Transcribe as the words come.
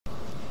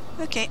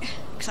Okay,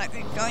 looks like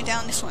we're going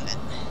down this one then.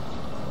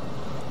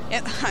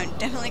 Yep, I'm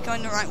definitely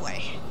going the right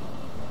way.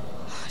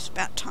 It's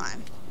about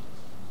time.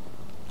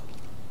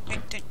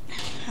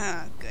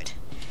 Oh, good.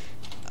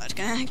 I was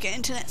gonna get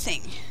into that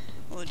thing.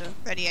 Or the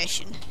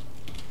radiation.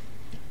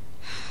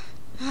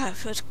 Oh, it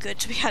feels good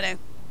to be able to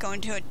go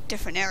into a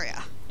different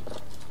area.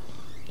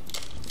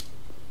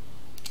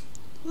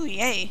 Ooh,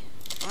 yay.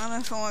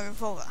 Ammo for my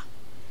revolver.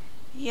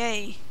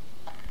 Yay.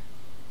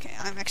 Okay,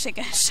 I'm actually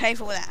gonna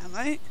save all that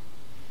ammo.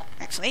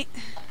 Actually.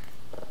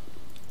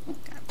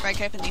 Gonna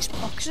break open these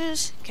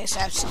boxes in case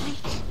I have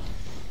something.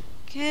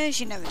 Because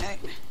you never know.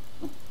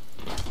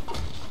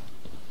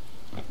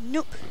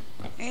 Nope.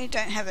 I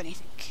don't have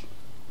anything.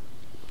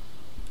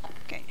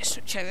 Okay,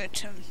 switch over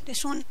to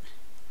this one.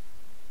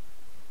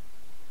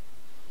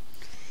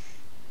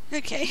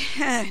 Okay,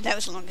 that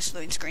was the longest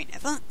loading screen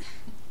ever.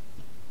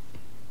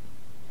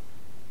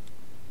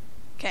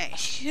 Okay,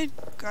 should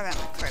grab out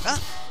my crowbar.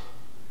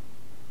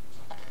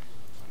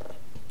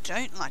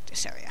 Don't like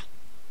this area.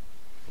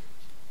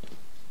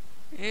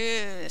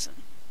 Listen.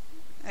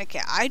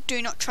 Okay, I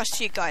do not trust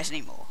you guys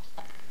anymore.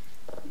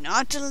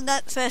 Not till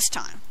that first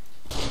time.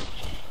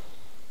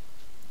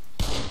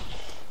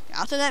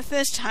 After that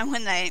first time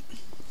when they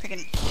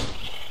freaking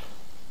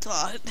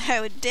thought they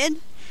were dead,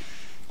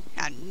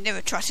 I'm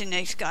never trusting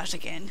these guys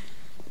again.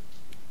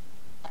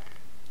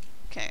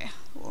 Okay,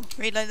 we'll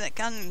reload that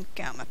gun and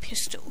get out my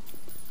pistol.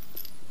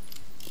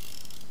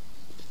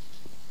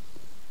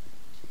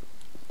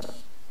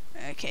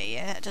 Okay,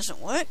 yeah, that doesn't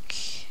work.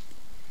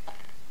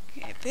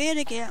 Okay,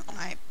 better get out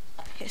my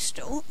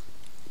pistol.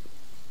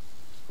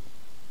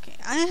 Okay,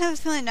 I have a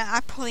feeling that I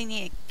probably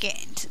need to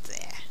get into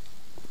there.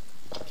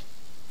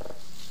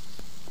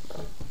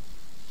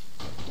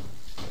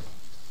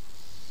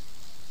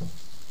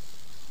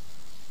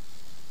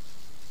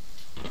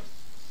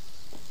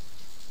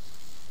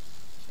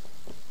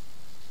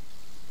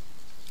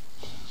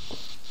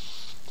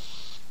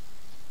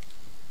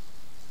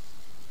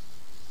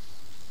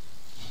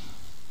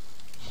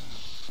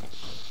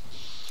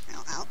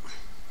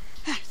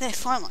 There,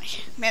 finally,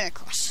 made it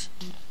across.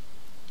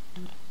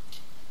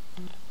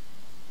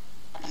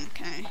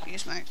 Okay,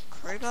 here's my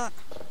crowbar.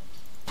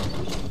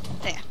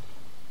 There.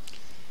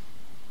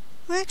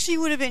 Well, actually,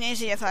 would have been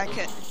easy if I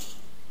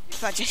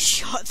just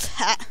shot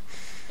that.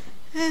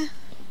 Oh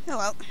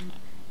well,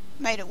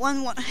 made it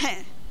one.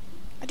 I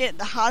did it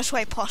the hardest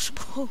way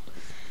possible.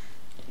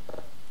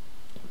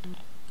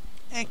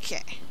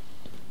 Okay.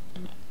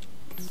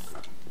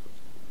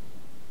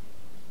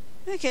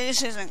 Okay,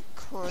 this isn't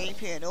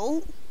creepy at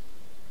all.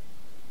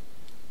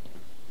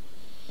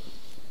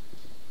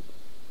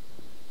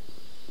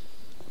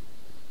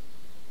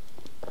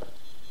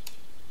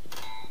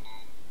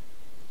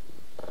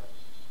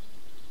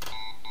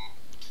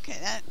 Okay,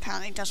 that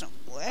apparently doesn't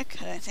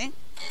work, I don't think.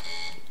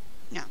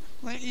 No,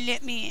 won't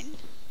let me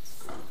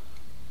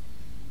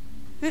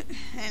in.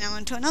 And I'm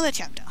on to another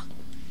chapter.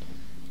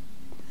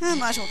 I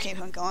might as well keep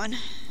on going.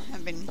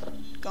 I've been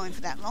going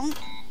for that long.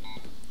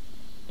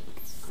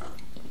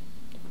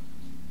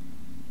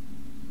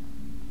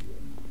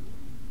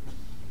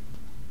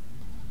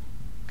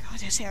 God,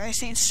 this area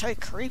seems so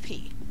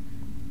creepy.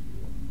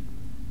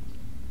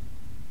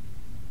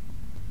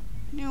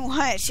 You know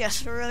why? It's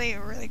just really,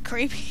 really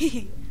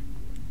creepy.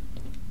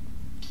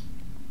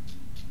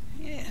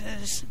 Yeah,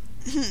 there's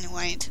a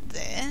way into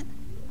there.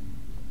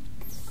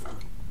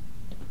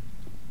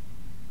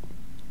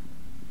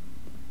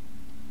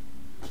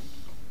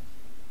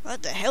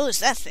 What the hell is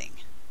that thing?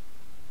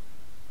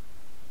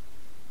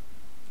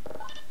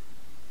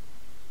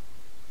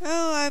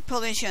 Oh, I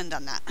probably shouldn't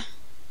have done that.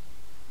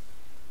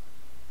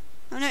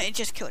 Oh no, it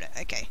just killed it.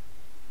 Okay.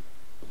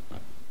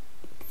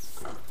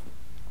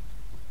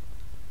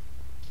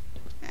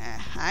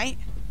 Hi.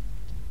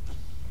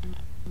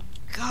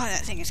 God,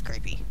 that thing is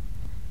creepy.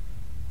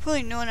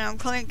 Probably no, I'm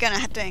probably gonna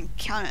have to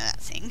encounter that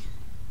thing.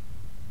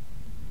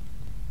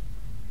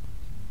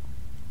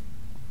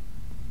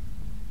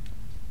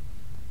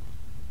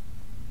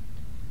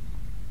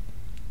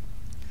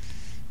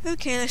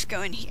 Okay, let's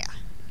go in here.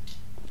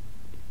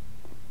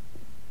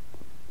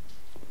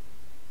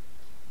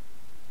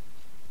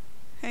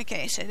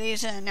 Okay, so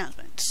these are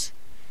announcements.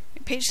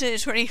 Pizza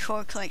is ready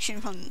for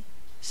collection from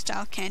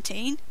Style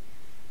Canteen.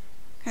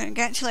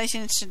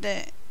 Congratulations to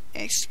the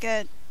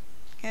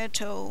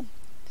Excurtal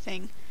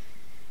thing.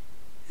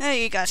 Oh,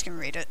 you guys can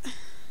read it.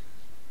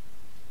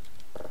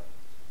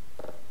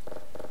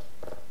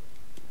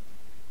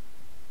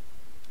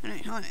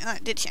 Oh,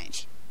 it did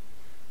change.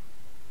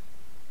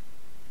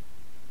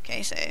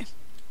 Okay, so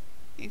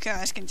you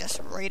guys can just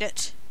read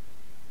it.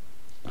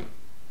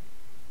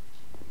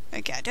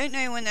 Okay, I don't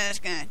know when that's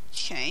gonna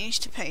change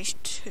to page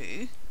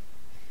 2.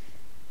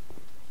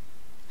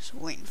 Just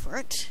waiting for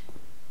it.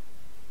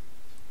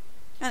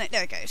 Oh no,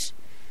 there it goes.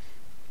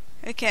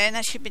 Okay, and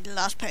that should be the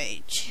last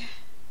page.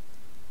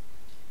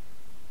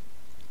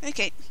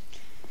 Okay.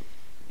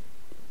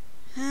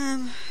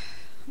 I'm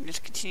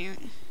just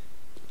continuing.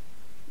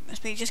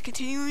 Must be just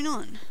continuing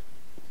on.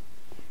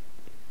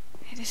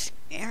 Hey, this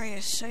area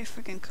is so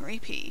freaking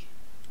creepy.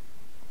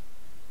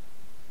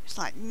 It's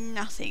like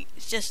nothing.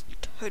 It's just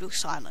total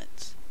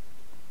silence.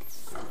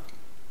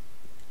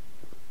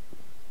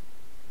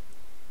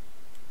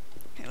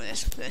 Okay, well,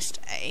 there's first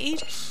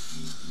aid.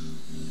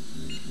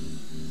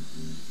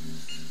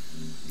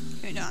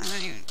 Oh no, I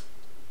don't even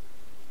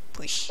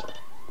push.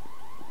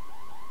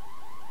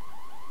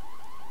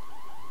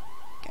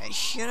 Okay,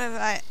 should have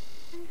I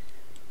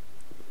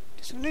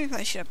just wondering if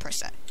I should have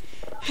pressed that.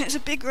 There's a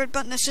big red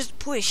button that says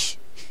push.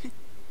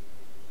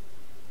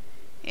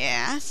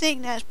 Yeah, I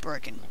think that's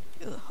broken.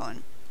 Ooh, hold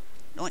on.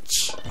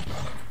 Launch.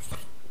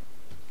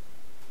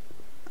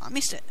 I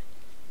missed it.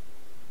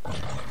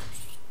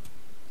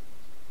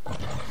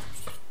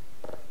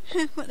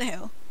 What the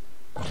hell?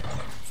 How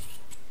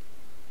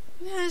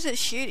is it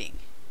shooting?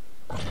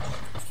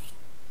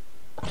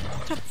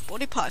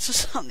 Body parts or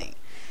something.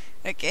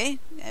 Okay,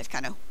 that's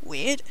kind of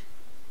weird.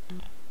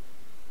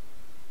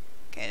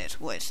 Okay, that's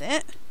what's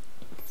that?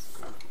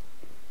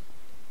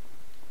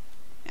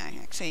 Can I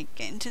actually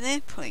get into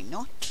there? Probably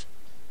not.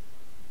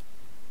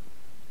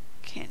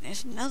 Okay,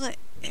 there's another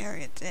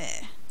area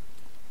there.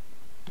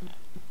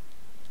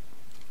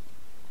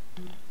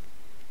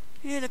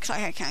 It looks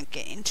like I can't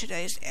get into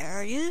those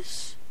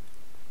areas.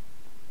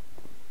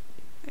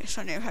 I just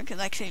wonder if I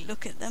could actually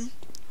look at them.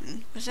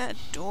 Was that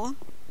a door?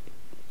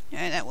 No,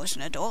 that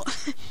wasn't a door.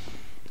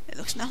 It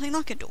looks nothing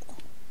like a door.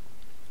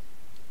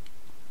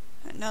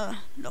 Another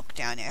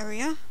lockdown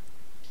area.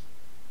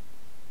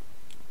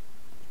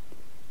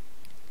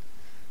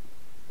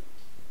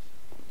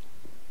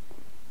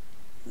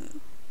 Ooh.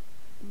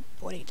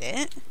 Body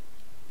there.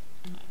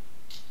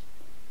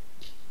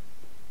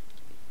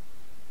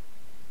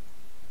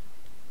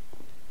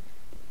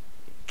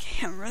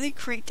 Okay, I'm really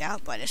creeped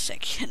out by this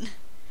section.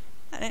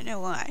 I don't know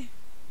why.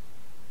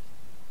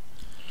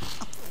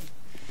 Oh.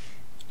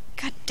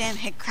 Goddamn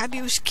head crab,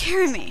 you were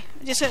scaring me.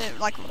 I just heard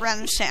like a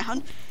random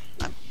sound.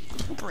 I'm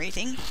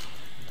breathing.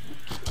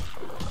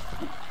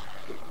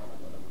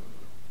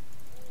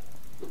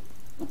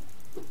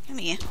 Come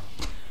here.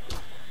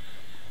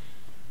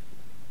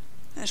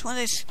 There's one of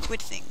those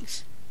squid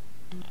things.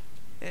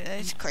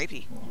 It's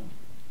creepy.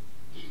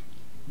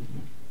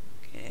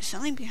 Okay, there's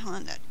something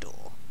behind that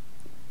door.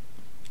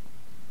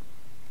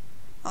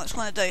 Oh, it's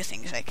one of those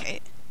things, okay.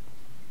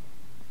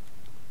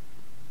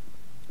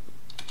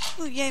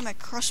 Oh yay, my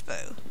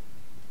crossbow.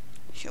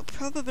 She'll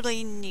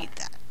probably need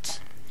that.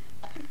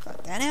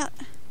 Got that out.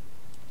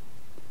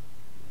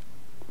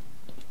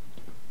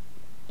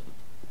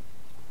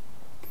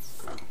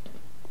 Okay,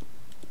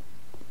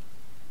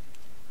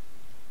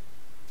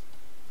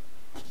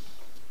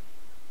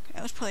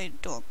 that was probably the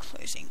door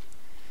closing.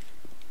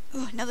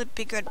 Oh, another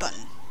big red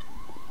button.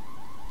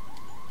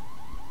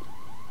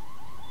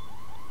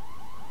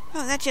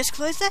 Oh, that just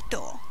closed that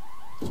door.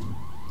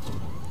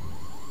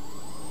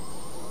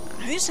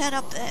 Who's that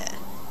up there?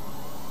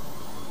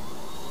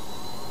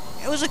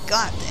 It was a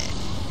guy up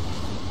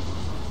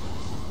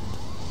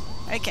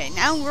there. Okay,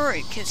 now I'm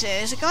worried because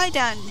there's a guy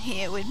down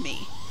here with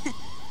me.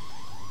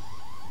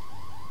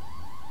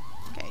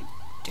 Okay,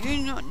 do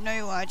not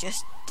know what I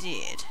just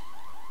did.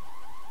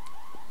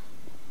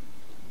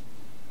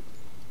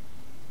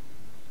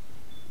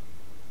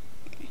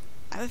 Okay.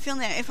 I have a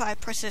feeling that if I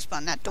press this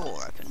button, that door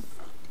will open.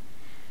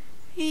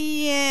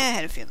 Yeah, I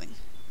had a feeling.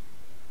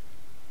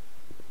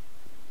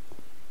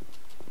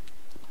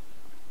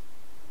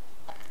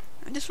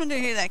 I just wonder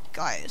who that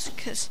guy is,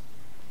 because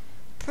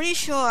pretty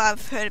sure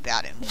I've heard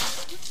about him.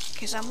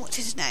 Because what's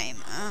his name?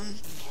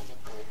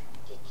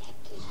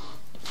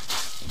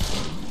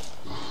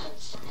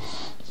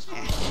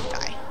 Yeah,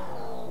 die.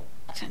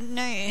 So,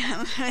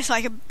 no, there's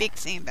like a big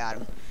thing about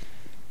him.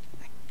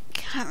 I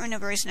can't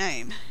remember his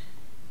name.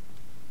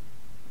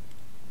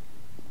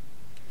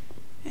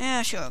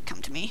 Yeah, sure, it'll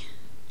come to me.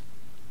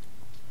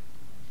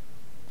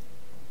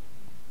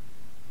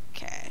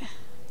 Okay.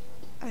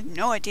 I have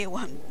no idea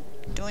what I'm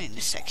doing in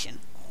this section.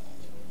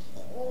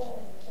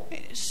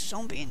 Wait, there's a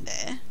zombie in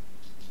there.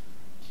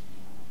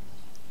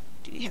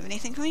 Do you have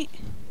anything for me?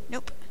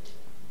 Nope.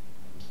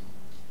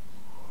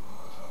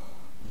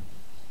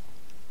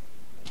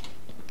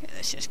 Okay,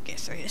 let's just get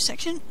through this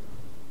section.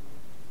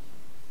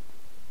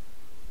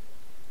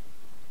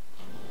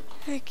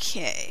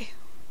 Okay.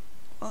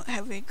 What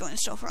have we got in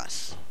store for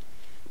us?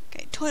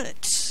 Okay,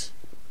 toilets.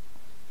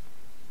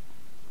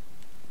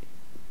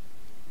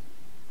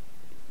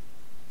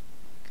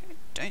 Okay,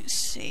 don't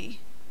see.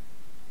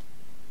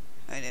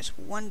 Oh, there's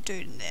one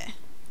dude in there.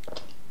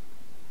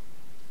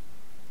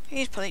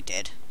 He's probably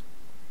dead.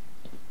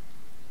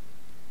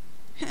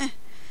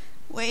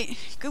 Wait,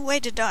 good way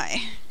to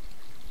die.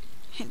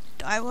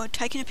 Die while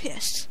taking a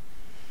piss.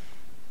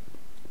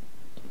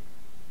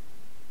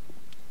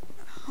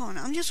 Hold on,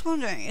 I'm just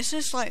wondering, is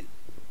this like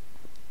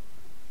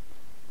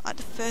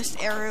the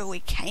first area we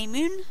came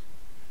in?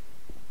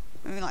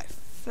 When we like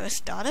first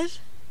started?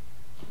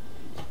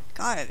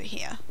 Guy over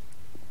here.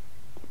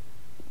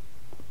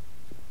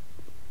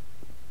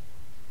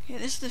 Yeah,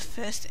 this is the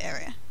first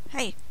area.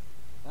 Hey.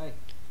 Hey,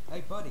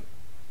 buddy.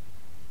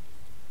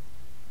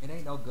 It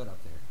ain't no good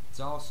up there. It's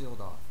all sealed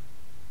off.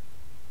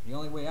 The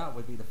only way out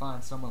would be to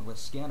find someone with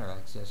scanner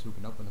access who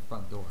can open the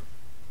front door.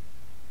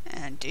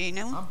 And do you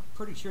know? I'm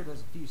pretty sure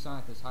there's a few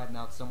scientists hiding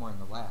out somewhere in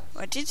the labs.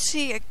 I did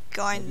see a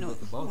guy in Maybe the with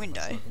the both of us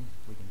window. looking,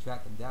 we can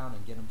track them down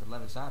and get them to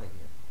let us out of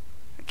here.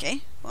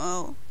 Okay,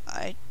 well,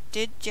 I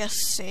did just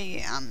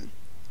see,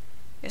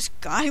 this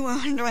guy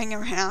wandering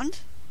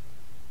around.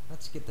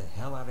 Let's get the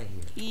hell out of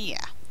here.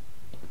 Yeah.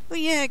 Oh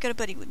yeah, I got a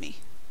buddy with me.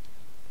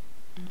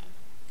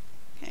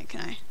 Okay,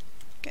 can I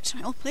get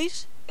some help,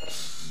 please?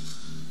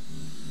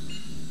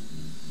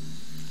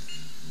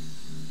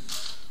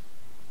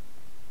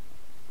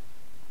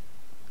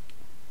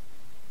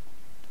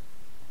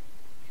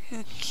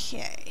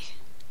 Okay.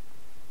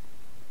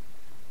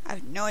 I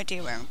have no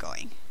idea where I'm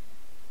going.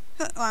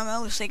 Oh, I'm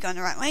obviously going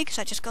the right way because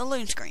I just got a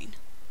loan screen.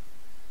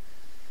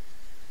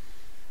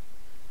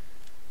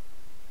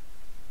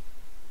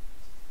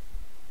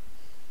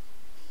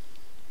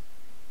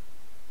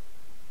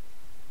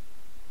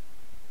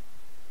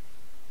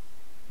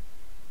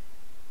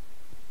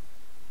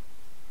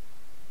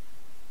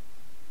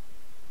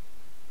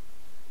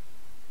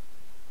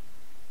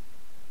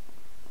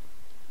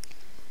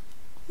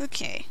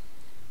 Okay.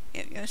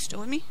 You're still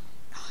with me?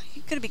 Oh,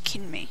 you gotta be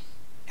kidding me.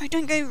 Oh,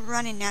 don't go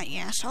running out, you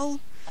asshole.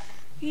 What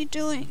are you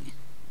doing?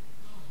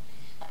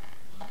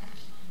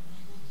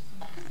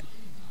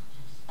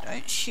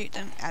 Don't shoot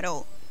them at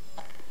all.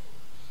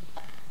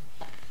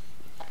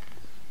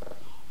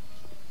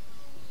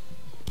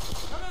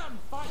 Come out and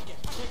fight, you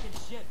chicken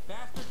shit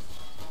bastards!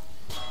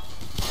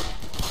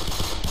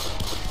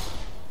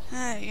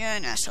 Oh, you're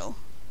an asshole.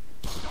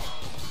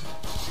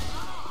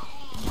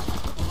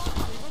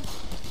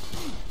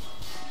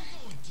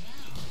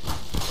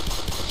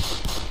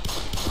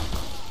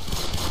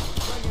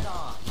 Bring it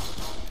on!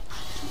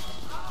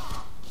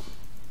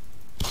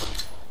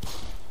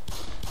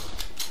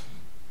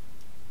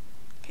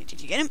 Okay,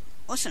 did you get him?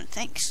 Awesome,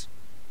 thanks.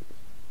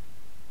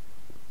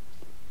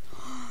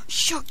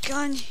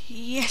 Shotgun,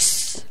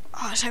 yes!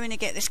 Oh, I was hoping to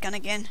get this gun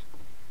again.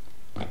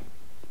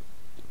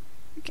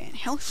 Again,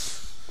 health.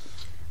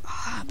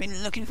 Oh, I've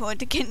been looking forward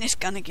to getting this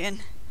gun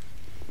again.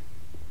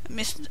 I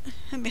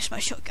missed my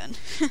shotgun.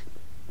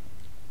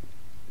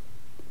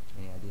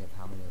 Any idea of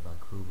how many of our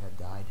crew have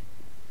died?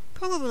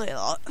 Probably a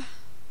lot.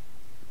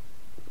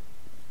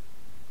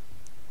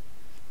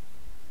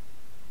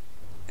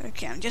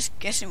 Okay, I'm just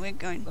guessing we're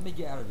going Let me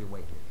get out of your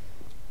way here.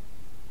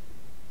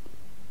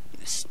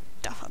 to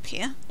stuff up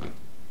here.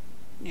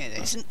 No,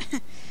 there isn't.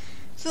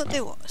 Thought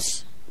there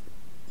was.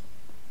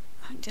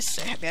 I'm just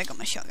so happy I got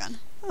my shotgun.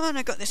 Oh, and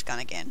I got this gun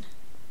again.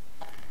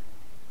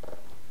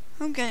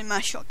 I'm getting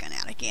my shotgun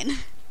out again.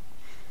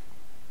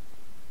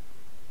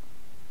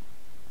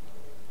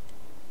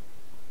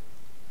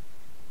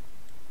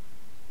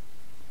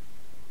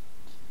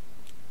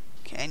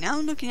 Okay, now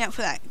I'm looking out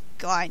for that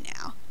guy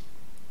now.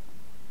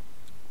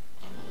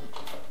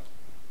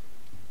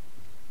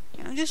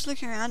 And I'm just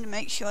looking around to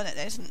make sure that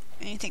there isn't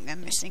anything that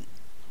I'm missing.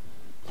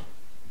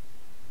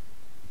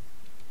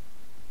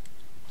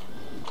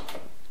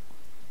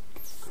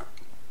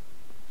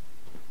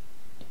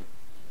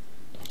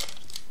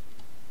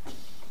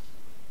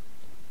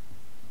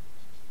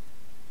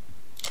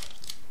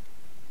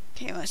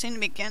 Okay, well I seem to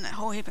be getting that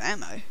whole heap of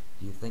ammo.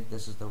 Do you think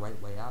this is the right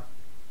way out?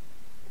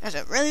 Does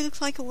it really look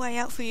like a way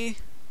out for you?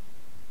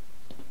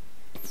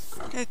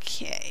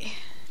 Okay.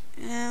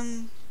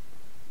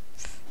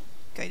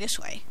 Go this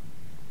way.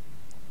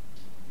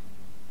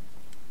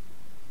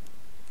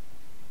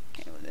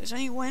 Okay, well there's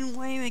only one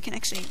way we can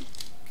actually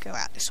go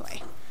out this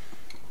way.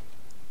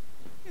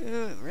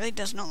 Ooh, it really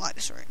does not like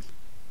this room.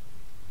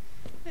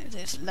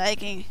 It's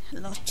lagging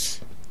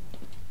lots.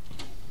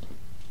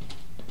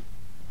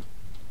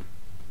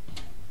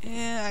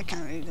 Yeah, I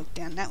can't really look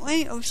down that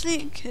way,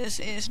 obviously, because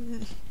it is...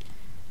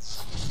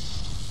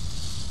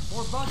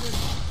 More buggers!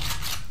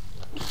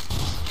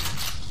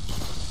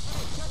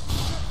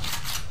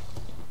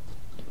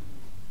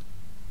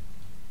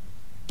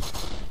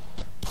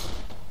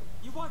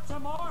 You want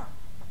some more?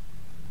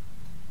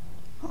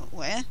 Oh,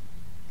 where?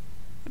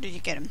 Where did you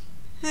get him?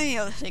 Oh,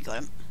 you obviously got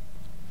him.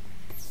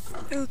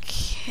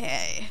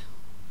 Okay.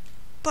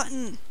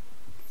 Button.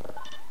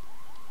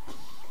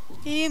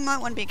 You might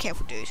want to be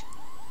careful, dude.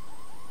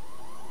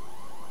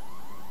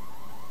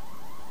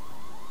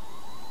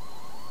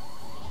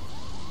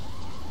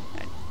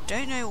 I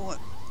don't know what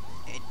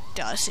it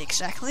does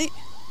exactly.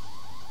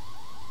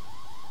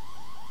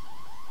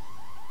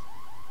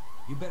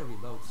 You better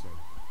reload, sir.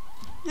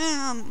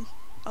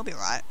 I'll be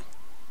right.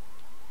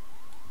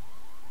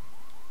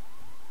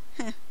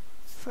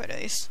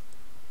 Photos.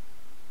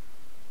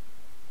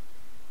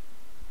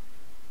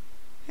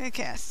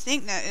 Okay, I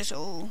think that is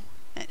all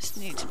that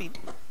needs to be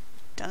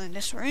done in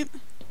this room.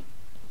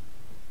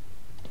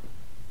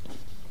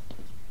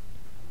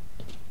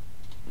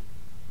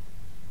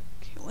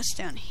 Okay, what's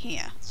down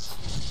here?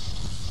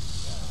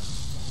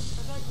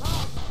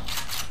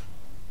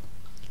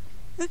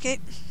 Okay,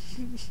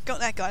 got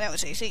that guy, that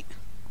was easy.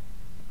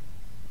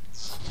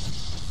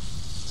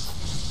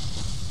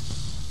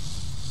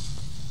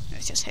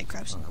 It's just head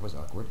crabs. Oh, that was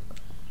awkward.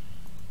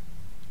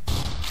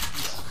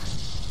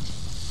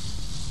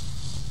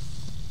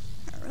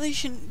 really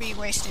shouldn't be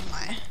wasting my...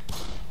 Hey,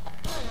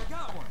 I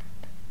got one.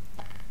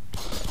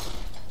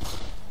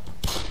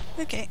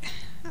 Okay,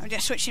 I'm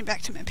just switching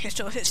back to my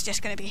pistol if it's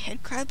just going to be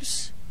head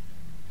crabs.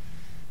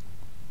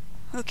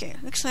 Okay,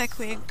 looks like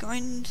we're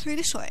going through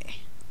this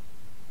way.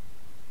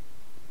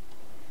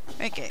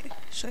 Okay,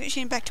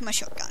 switching back to my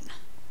shotgun.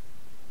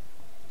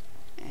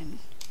 And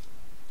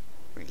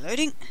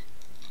reloading.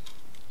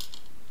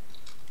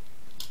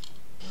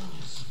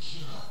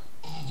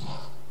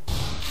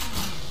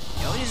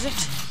 What is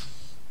it?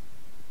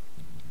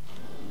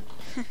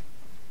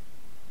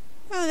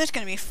 Oh, that's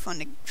going to be fun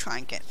to try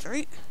and get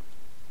through.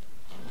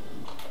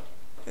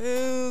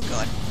 Oh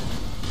god.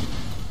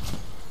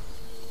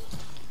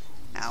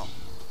 Ow.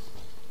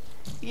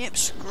 Yep,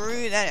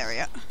 screw that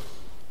area.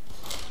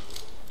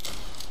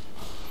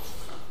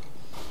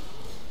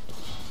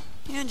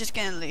 Yeah, I'm just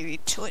gonna leave you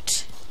to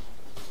it.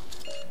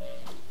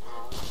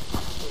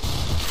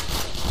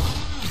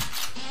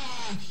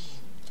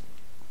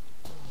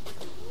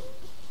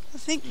 I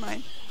think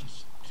my...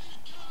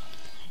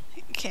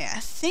 Okay, I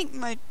think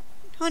my...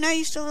 Oh no,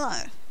 you're still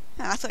alive.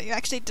 Oh, I thought you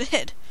actually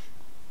did.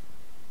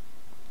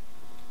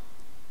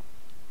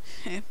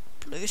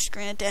 Blue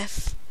screen of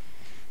death.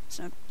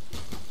 So...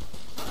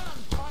 Come on,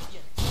 fight you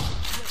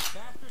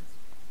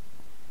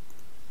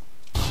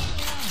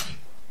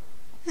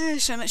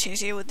bastards. so much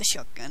easier with the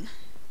shotgun.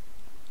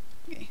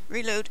 Okay,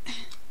 reload.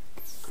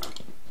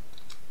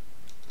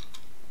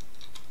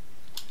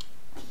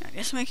 Now,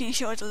 just making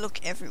sure to look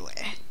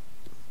everywhere.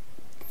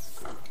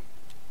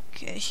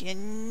 Because you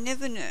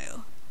never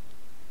know.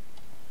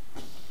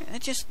 Okay,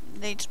 that just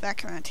leads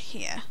back around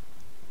here.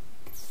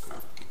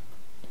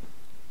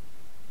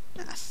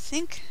 I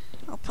think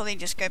I'll probably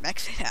just go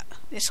back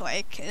this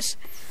way, because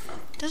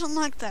it doesn't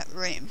like that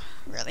room,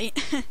 really.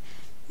 It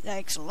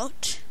likes a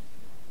lot.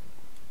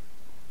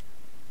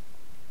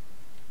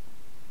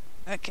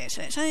 Okay,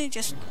 so it's only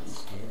just...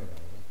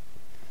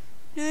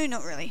 No,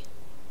 not really.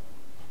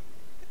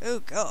 Oh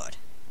god.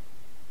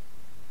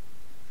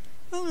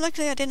 Oh,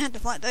 luckily I didn't have to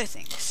fight those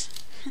things.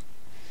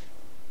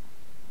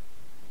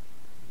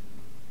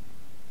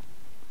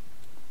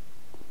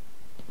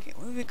 Okay,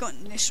 what have we got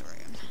in this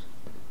room?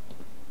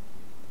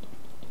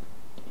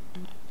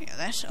 Yeah,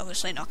 that's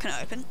obviously not going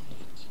to open.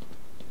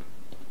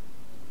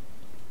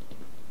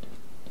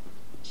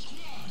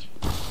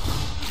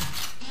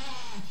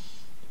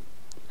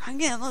 I'm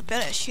getting a lot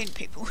better at shooting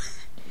people.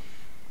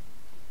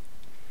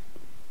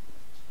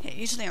 Yeah,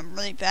 usually I'm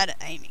really bad at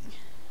aiming.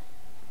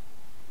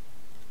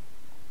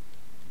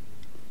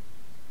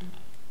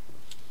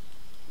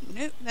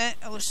 Nope, that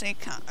obviously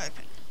can't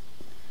open.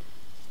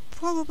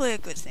 Probably a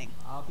good thing.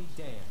 I'll be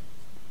damned.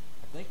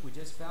 I think we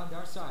just found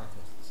our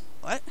scientists.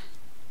 What?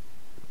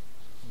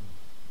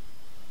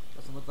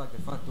 Doesn't look like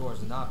the front door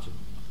is an option.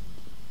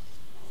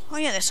 Oh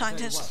yeah, the I'll tell you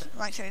scientist what,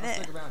 right through I'll there.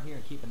 stick around here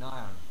and keep an eye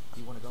on him. If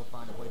you want to go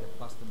find a way to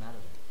bust them out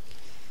of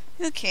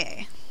there.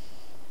 Okay.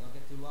 Don't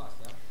get too lost,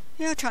 huh?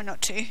 Yeah, I'll try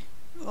not to.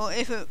 Or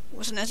if it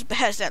wasn't as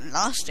bad as that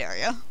last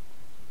area.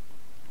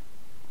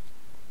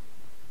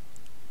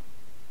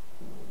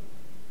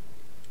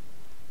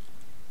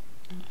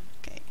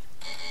 Okay.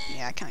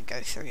 Yeah, I can't go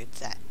through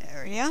that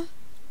area.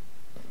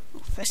 Oh,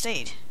 first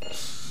aid.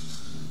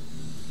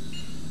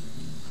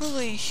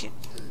 Holy shit.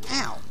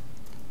 Ow.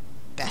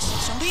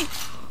 Bastard zombie.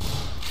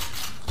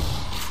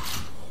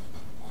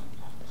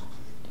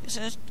 This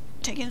is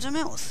taking some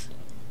health.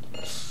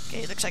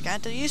 Okay, looks like I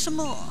had to use some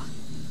more.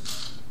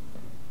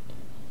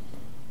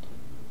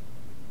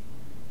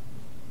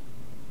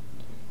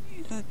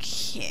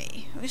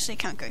 Okay, obviously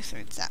can't go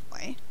through that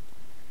way.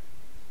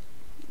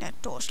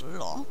 That door's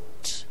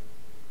locked.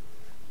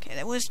 Okay,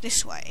 that was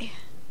this way.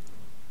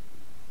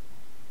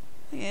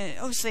 Yeah,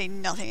 obviously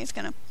nothing is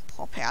gonna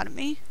pop out at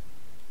me.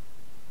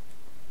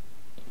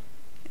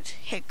 It's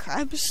head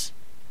crabs.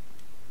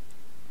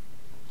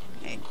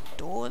 Okay,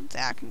 door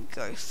that I can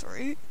go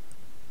through.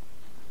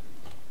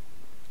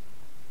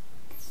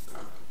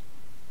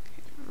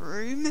 Okay,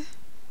 room.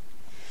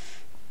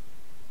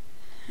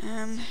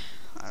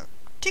 I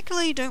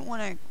particularly don't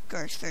want to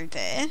go through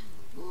there.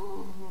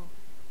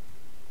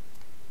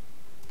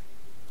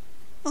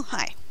 Oh,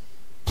 hi.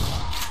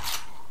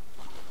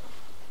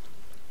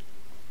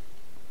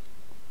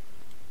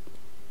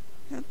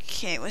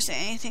 Okay, was there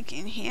anything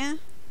in here?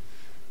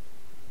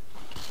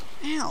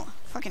 Ow,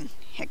 fucking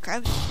head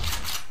crabs.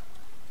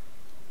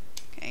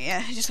 Okay,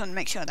 yeah, I just want to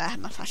make sure that I have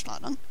my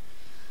flashlight on.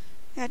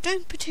 Yeah, I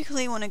don't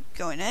particularly want to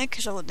go in there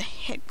because of all the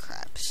head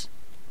crabs.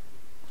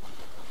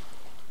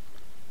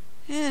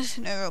 Yeah, there's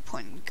no real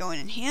point in going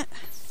in here.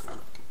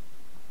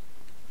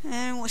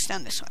 And what's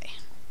down this way?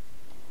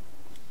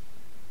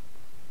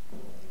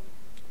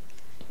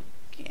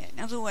 Okay,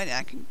 another way that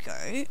I can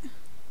go.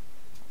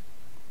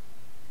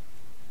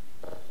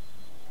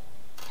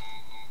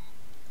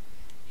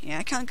 Yeah,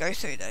 I can't go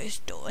through those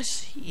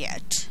doors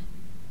yet.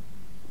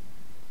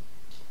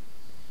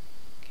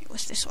 Okay,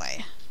 what's this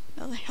way?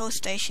 Another health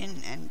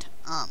station and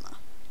armor.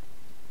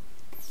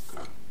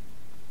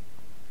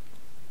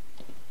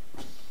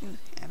 Ooh,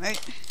 ammo.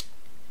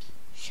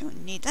 Sure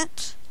need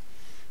that.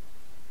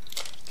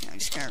 Okay, I'm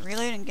just Just gonna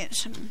reload and get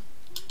some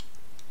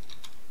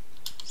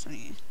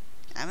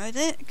ammo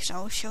there, because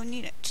I'll sure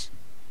need it.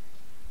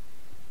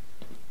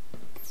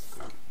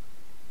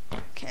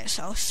 Okay,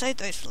 so I'll save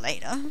those for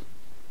later.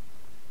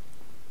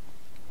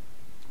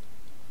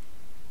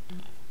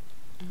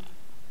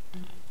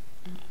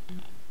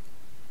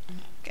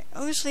 Okay,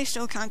 obviously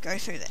still can't go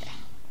through there.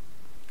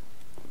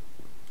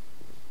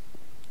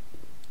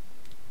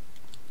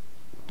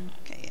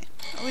 Okay, yeah,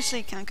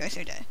 obviously can't go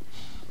through there.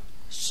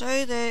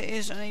 So there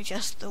is only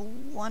just the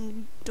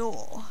one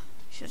door.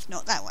 It's just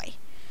not that way.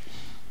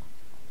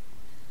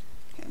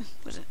 Okay,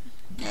 was it?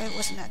 No, it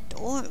wasn't that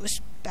door. It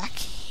was back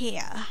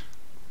here.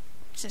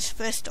 It's this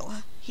first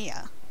door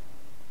here.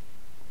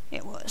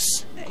 It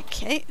was.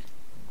 Okay.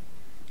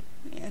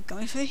 We are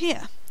going through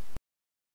here.